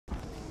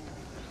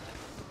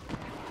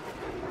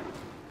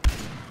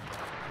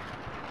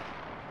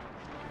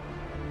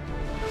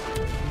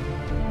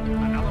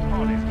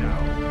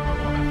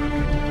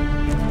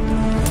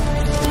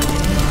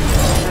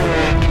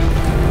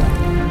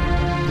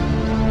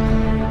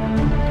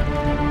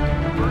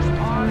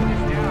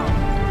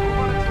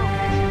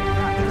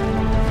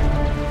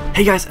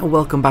Hey guys, and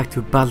welcome back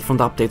to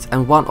Battlefront updates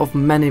and one of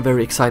many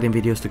very exciting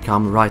videos to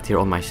come right here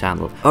on my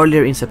channel.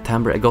 Earlier in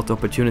September I got the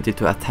opportunity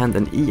to attend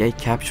an EA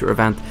capture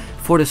event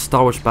for the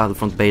Star Wars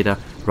Battlefront Beta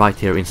right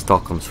here in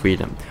Stockholm,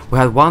 Sweden. We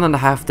had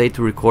 1.5 days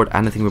to record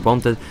anything we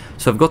wanted,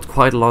 so I've got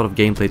quite a lot of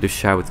gameplay to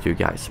share with you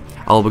guys.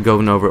 I'll be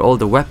going over all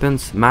the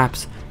weapons,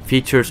 maps,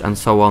 features and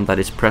so on that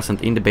is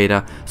present in the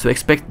beta, so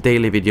expect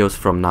daily videos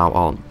from now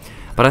on.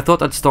 But I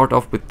thought I'd start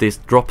off with this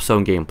drop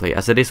zone gameplay,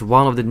 as it is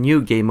one of the new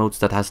game modes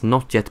that has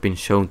not yet been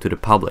shown to the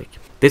public.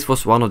 This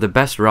was one of the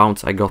best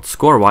rounds I got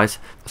score-wise,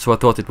 so I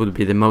thought it would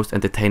be the most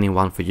entertaining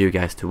one for you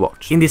guys to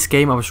watch. In this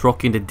game I was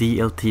rocking the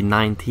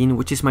DLT-19,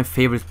 which is my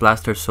favorite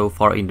blaster so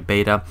far in the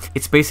beta.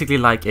 It's basically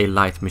like a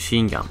light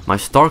machine gun. My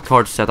star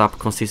card setup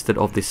consisted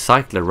of this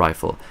cycler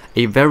rifle,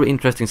 a very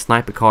interesting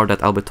sniper card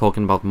that I'll be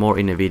talking about more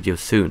in a video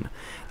soon.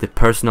 The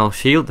personal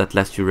shield that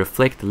lets you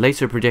reflect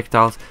laser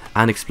projectiles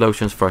and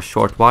explosions for a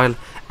short while,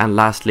 and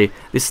lastly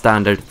the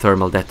standard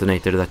thermal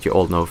detonator that you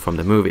all know from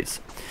the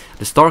movies.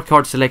 The star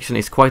card selection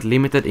is quite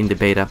limited in the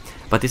beta,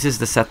 but this is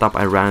the setup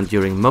I ran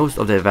during most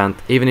of the event,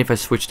 even if I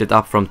switched it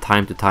up from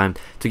time to time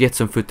to get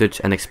some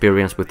footage and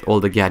experience with all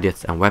the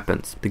gadgets and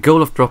weapons. The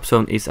goal of Drop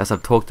Zone is, as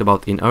I've talked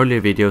about in earlier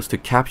videos, to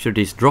capture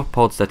these drop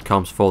pods that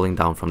comes falling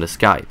down from the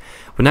sky.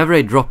 Whenever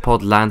a drop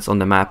pod lands on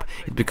the map,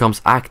 it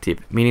becomes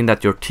active, meaning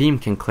that your team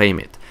can claim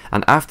it.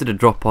 And after the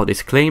drop pod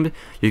is claimed,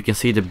 you can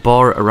see the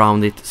bar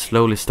around it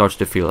slowly starts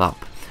to fill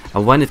up.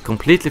 And when it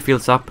completely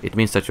fills up, it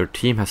means that your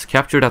team has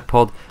captured that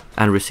pod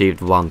and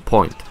received 1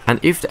 point. And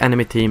if the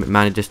enemy team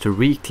manages to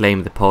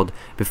reclaim the pod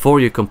before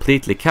you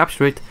completely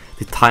capture it,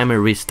 the timer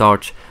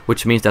restarts,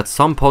 which means that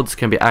some pods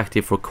can be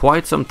active for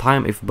quite some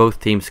time if both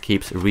teams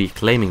keeps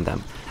reclaiming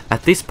them.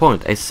 At this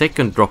point, a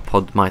second drop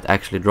pod might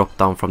actually drop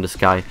down from the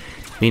sky,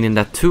 meaning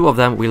that 2 of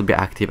them will be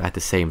active at the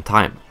same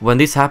time. When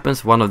this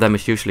happens, one of them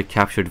is usually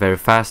captured very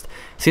fast,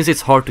 since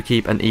it's hard to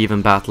keep an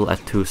even battle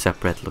at 2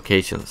 separate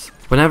locations.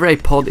 Whenever a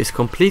pod is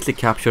completely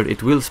captured,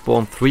 it will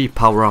spawn 3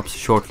 power-ups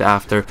shortly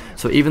after,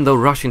 so even though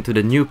rushing to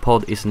the new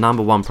pod is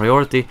 #1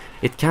 priority,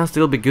 it can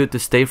still be good to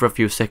stay for a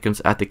few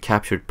seconds at the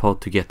captured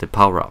pod to get the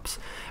power-ups.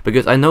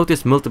 Because I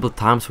noticed multiple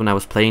times when I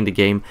was playing the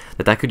game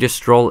that I could just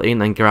stroll in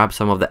and grab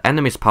some of the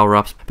enemy's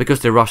power-ups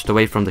because they rushed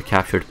away from the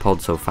captured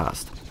pod so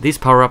fast. These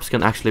power-ups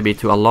can actually be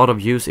to a lot of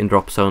use in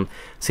Drop Zone,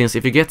 since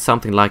if you get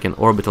something like an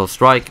orbital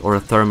strike or a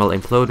thermal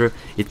imploder,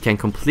 it can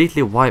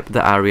completely wipe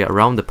the area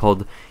around the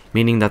pod,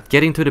 meaning that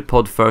getting to the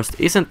pod first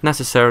isn't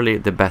necessarily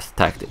the best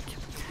tactic.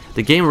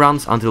 The game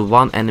runs until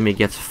one enemy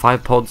gets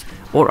 5 pods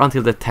or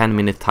until the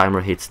 10-minute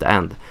timer hits the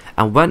end,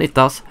 and when it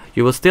does,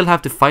 you will still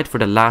have to fight for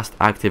the last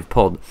active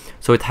pod,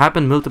 so it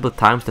happened multiple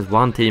times that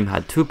one team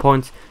had 2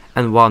 points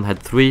and one had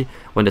 3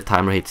 when the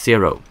timer hit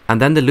 0,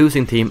 and then the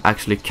losing team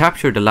actually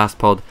captured the last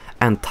pod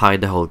and tied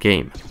the whole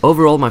game.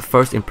 Overall, my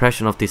first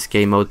impression of this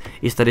game mode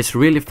is that it's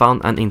really fun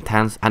and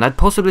intense, and I'd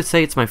possibly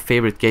say it's my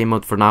favorite game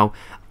mode for now,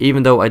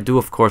 even though I do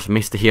of course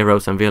miss the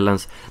heroes and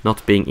villains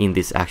not being in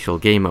this actual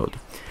game mode.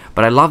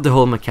 But I love the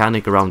whole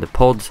mechanic around the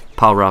pods,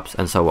 power-ups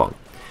and so on.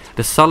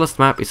 The Sullust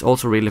map is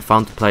also really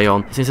fun to play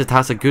on, since it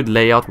has a good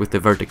layout with the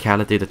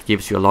verticality that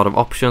gives you a lot of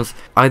options.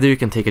 Either you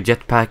can take a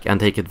jetpack and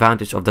take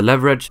advantage of the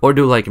leverage, or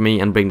do like me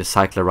and bring the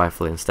cycler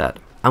rifle instead.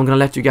 I'm gonna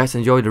let you guys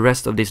enjoy the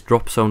rest of this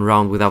Drop Zone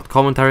round without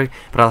commentary,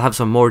 but I'll have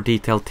some more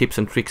detailed tips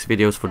and tricks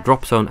videos for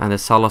Drop Zone and the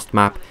Sullust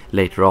map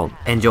later on.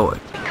 Enjoy!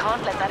 We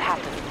can't let that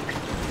happen.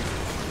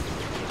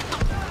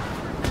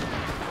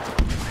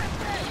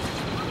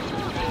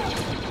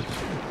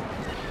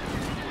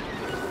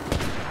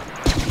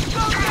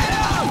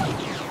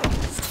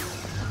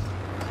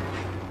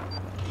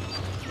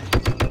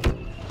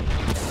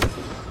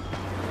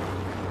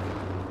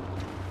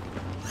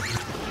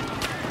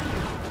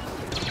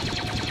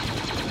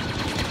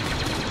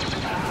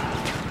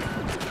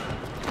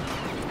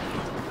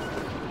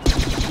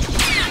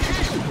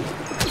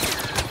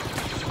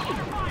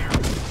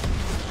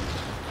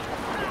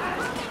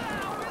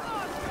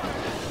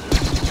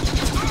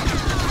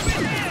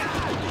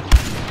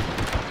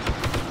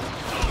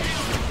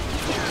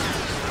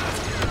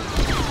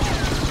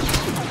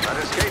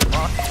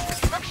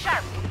 Look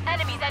sharp!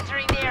 Enemies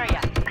entering the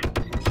area!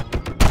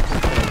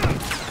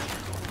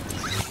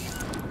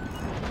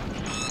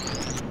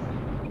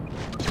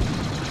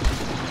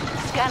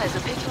 Scanners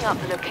are picking up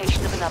the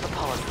location of another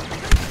pod.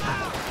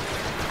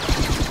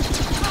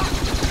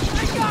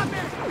 They got me!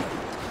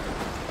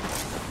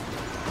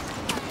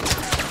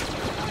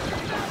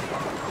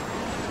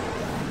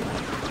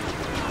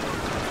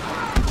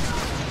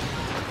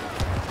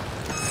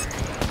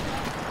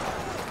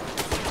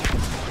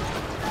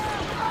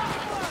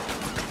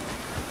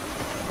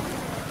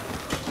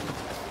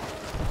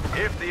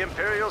 If the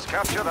Imperials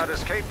capture that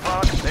escape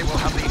pod, they will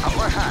have the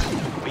upper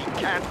hand. We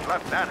can't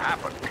let that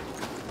happen.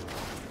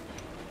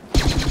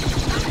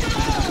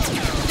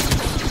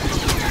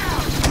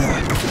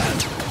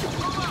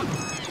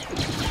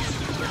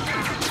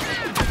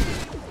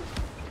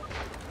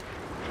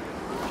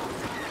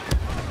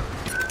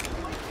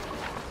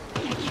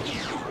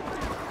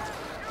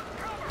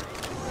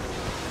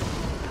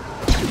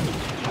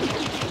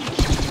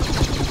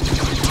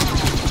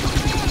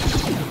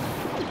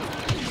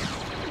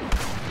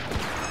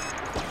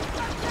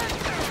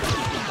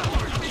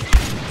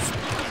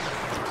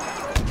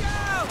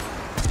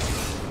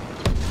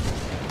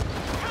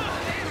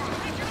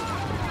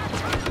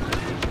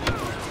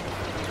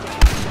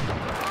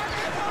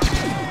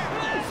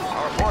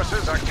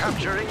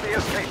 capturing the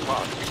escape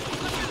pod.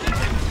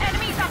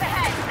 Enemies up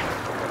ahead!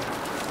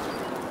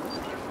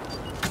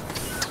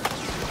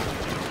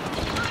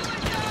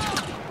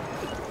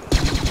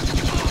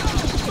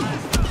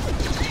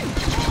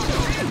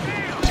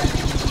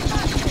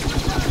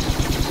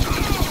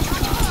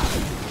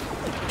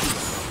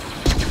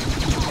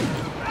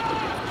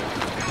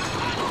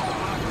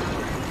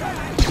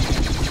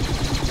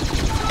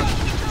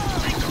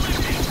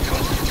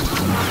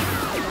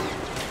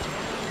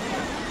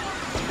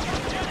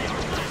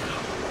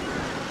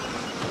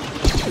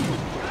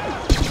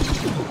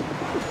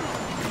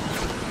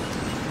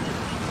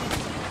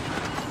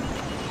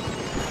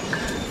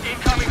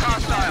 Incoming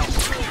hostiles!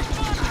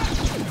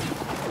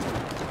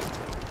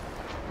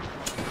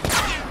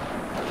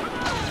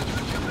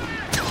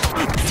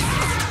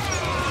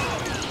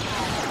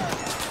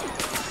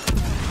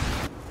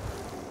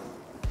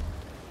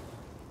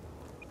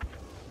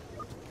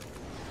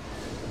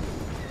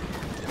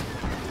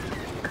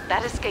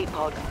 That escape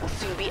pod will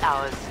soon be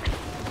ours.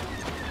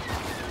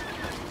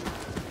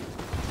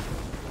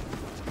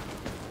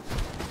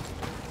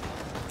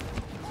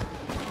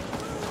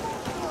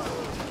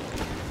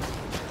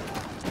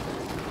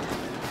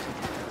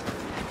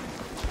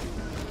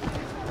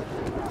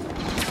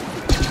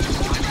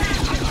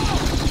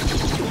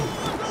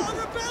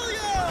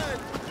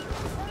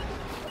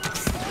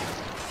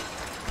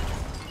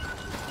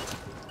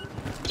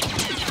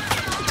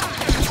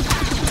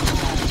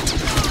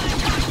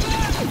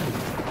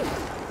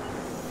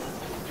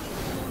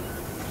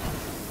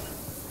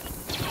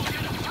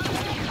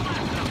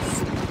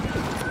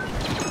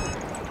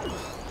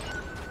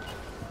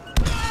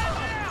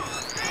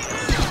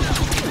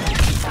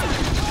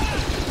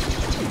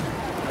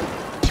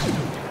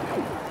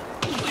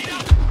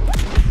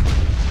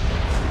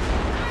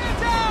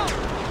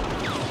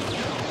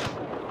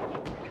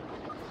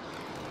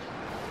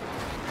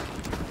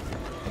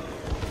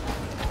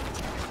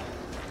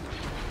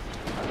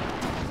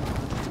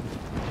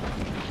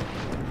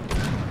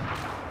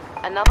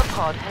 Another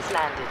pod has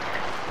landed.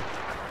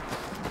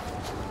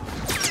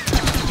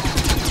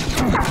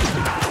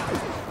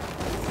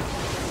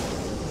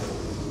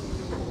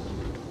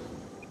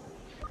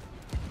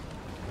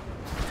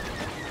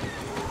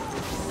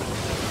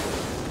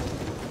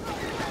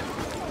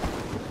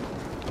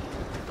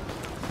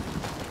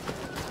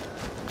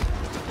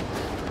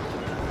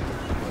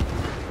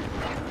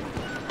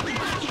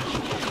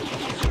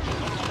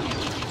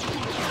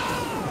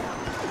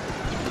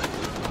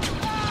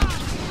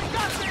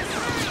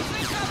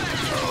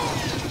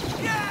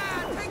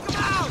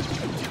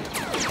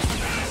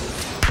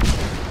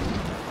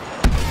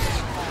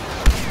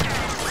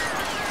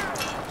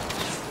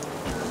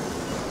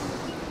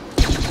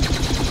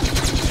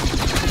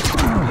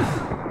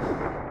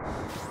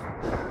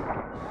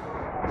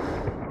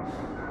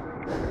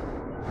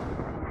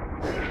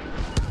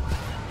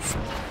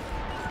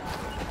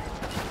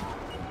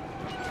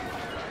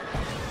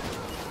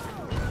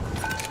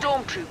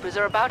 Stormtroopers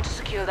are about to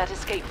secure that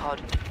escape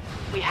pod.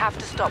 We have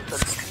to stop them.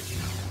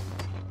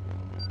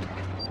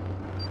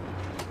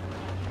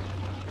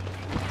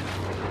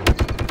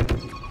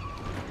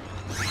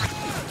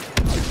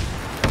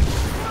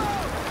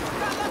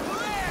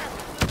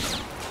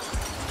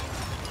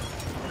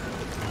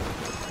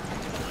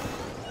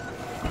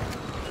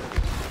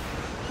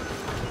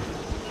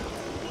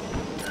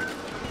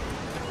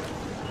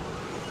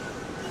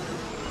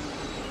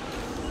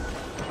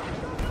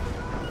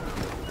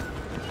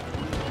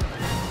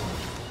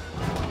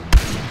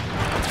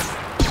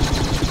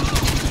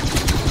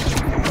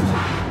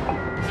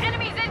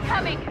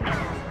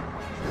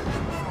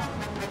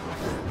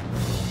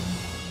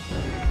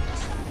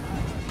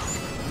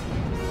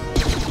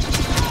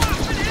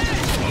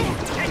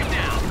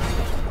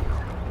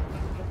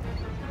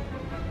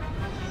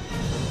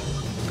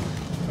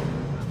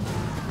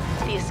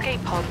 The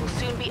escape pod will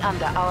soon be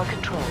under our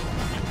control.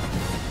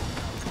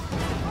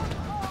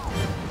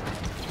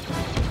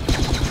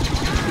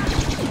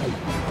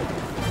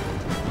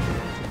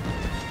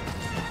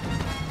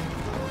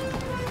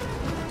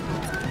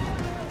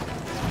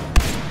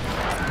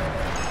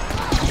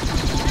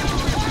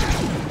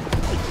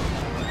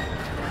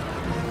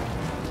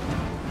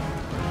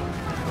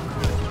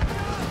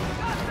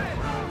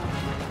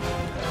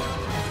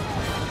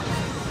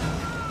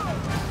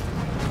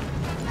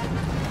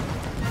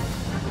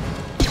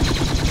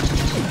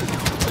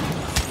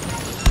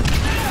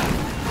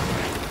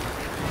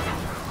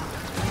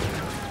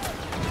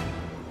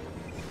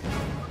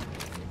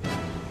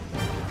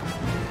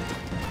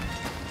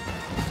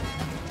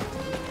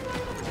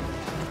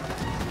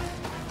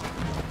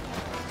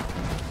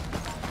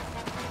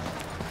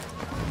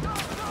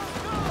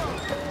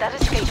 That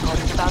escape pod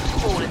is about to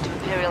fall into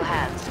Imperial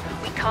hands.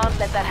 We can't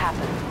let that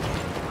happen.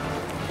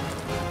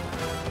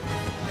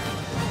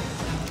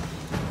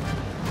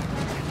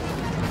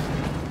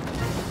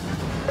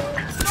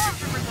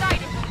 Stormtrooper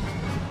sighted!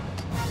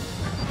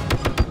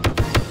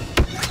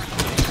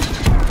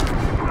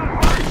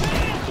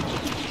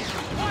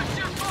 Watch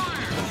your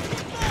fire!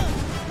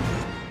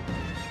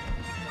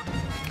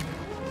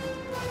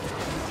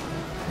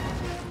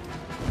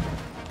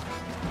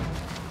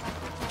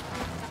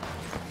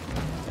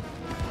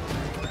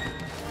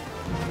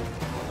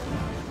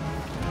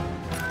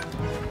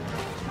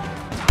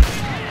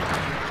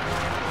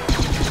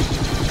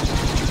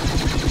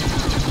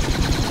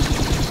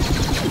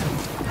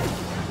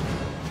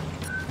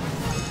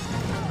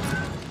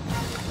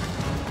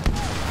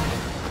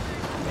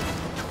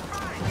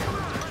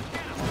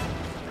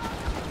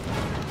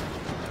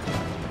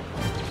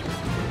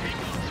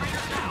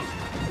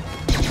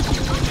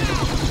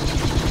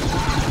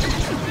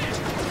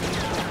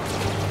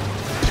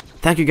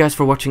 Thank you guys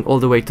for watching all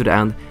the way to the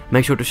end.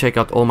 Make sure to check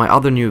out all my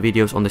other new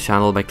videos on the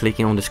channel by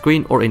clicking on the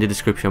screen or in the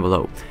description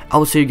below. I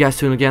will see you guys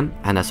soon again,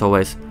 and as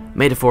always,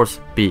 may the force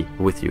be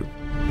with you.